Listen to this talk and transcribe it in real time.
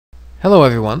Hello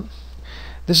everyone,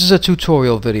 this is a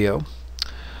tutorial video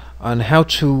on how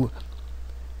to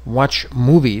watch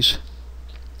movies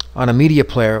on a media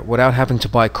player without having to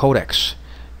buy codecs.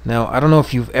 Now I don't know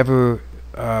if you've ever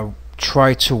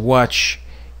tried to watch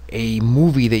a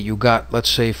movie that you got,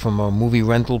 let's say from a movie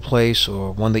rental place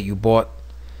or one that you bought,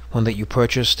 one that you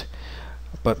purchased,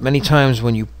 but many times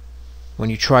when you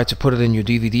try to put it in your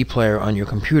DVD player on your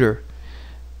computer,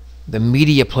 the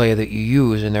media player that you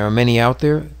use, and there are many out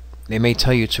there, they may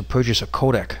tell you to purchase a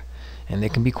codec, and they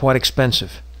can be quite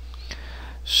expensive.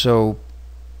 So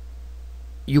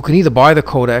you can either buy the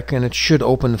codec and it should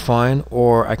open fine,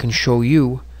 or I can show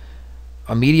you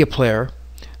a media player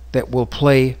that will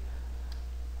play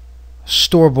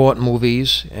store-bought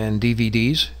movies and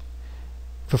DVDs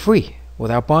for free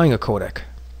without buying a codec.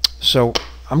 So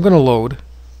I'm going to load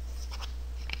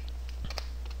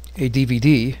a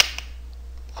DVD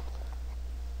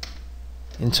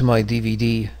into my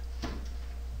DVD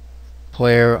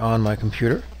player on my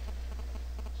computer,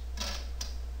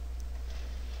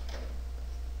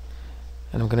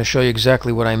 and I'm going to show you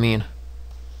exactly what I mean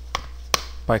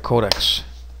by codecs.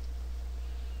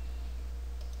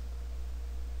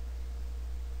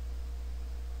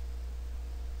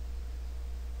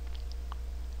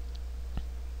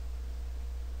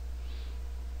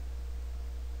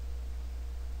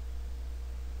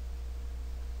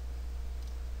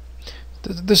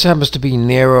 This happens to be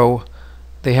Nero.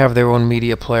 They have their own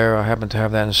media player. I happen to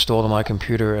have that installed on my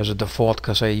computer as a default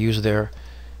because I use their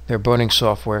burning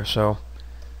software, so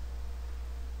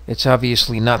it's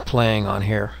obviously not playing on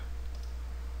here.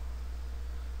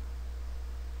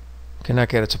 Cannot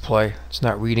get it to play. It's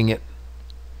not reading it.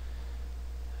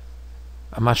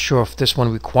 I'm not sure if this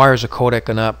one requires a codec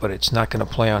or not, but it's not going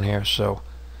to play on here, so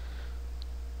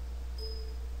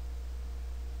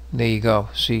there you go.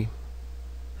 See,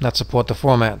 not support the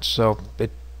format, so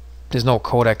there's no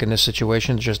codec in this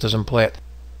situation. It just doesn't play it.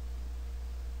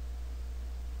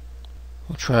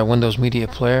 We'll try Windows Media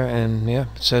Player, and yeah,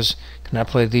 it says cannot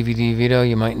play DVD video.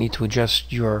 You might need to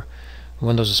adjust your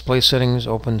Windows display settings,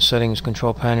 open settings,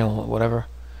 control panel, whatever.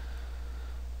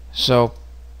 So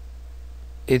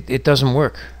it doesn't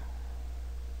work.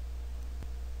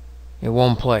 It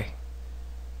won't play,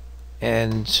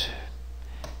 and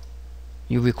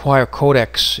you require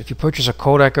codecs. If you purchase a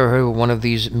codec or one of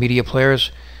these media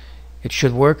players, it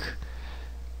should work,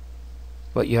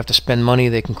 but you have to spend money.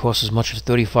 They can cost as much as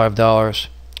 $35.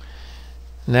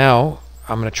 Now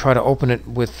I'm going to try to open it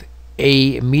with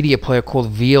a media player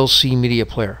called VLC Media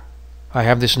Player. I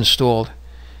have this installed,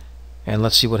 and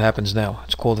let's see what happens now.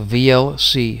 It's called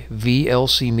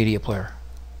VLC Media Player.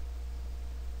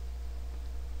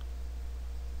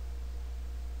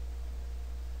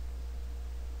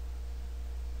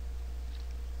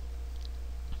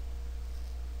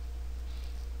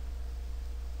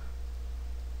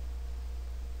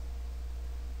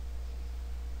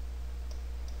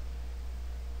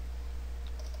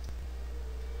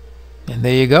 And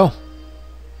there you go.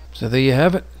 So there you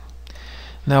have it.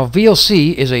 Now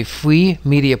VLC is a free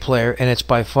media player, and it's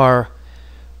by far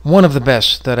one of the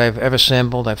best that I've ever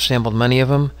sampled. I've sampled many of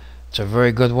them. It's a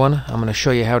very good one. I'm going to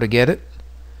show you how to get it.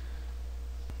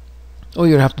 All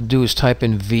you have to do is type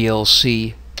in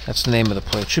VLC. That's the name of the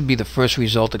player. It should be the first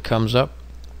result that comes up.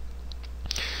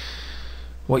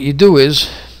 What you do is,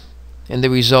 in the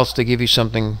results, they give you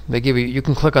something. You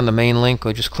can click on the main link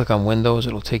or just click on Windows.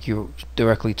 It'll take you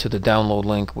directly to the download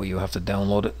link where you have to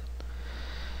download it.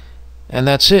 And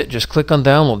that's it. Just click on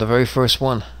download, the very first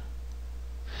one.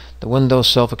 The Windows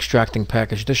self-extracting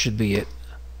package. This should be it.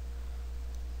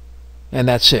 And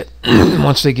that's it.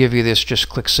 Once they give you this, just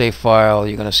click save file.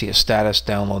 You're going to see a status,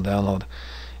 download.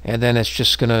 And then it's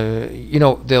just going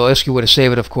to, they'll ask you where to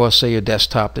save it, of course, say your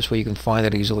desktop. This way you can find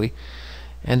it easily.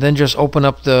 And then just open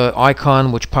up the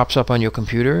icon which pops up on your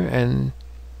computer, and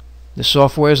the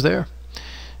software is there.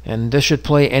 And this should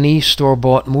play any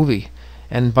store-bought movie.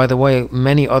 And by the way,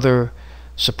 many other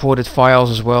supported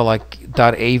files as well, like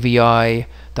 .avi,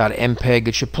 .mpeg.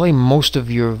 It should play most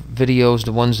of your videos,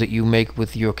 the ones that you make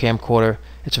with your camcorder.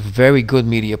 It's a very good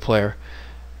media player.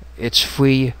 It's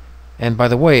free, and by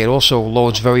the way, it also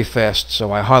loads very fast,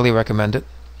 so I highly recommend it.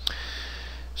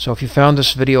 So if you found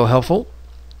this video helpful,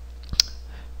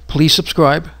 please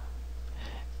subscribe,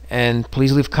 and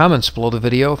please leave comments below the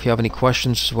video. If you have any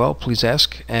questions as well, please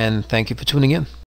ask, and thank you for tuning in.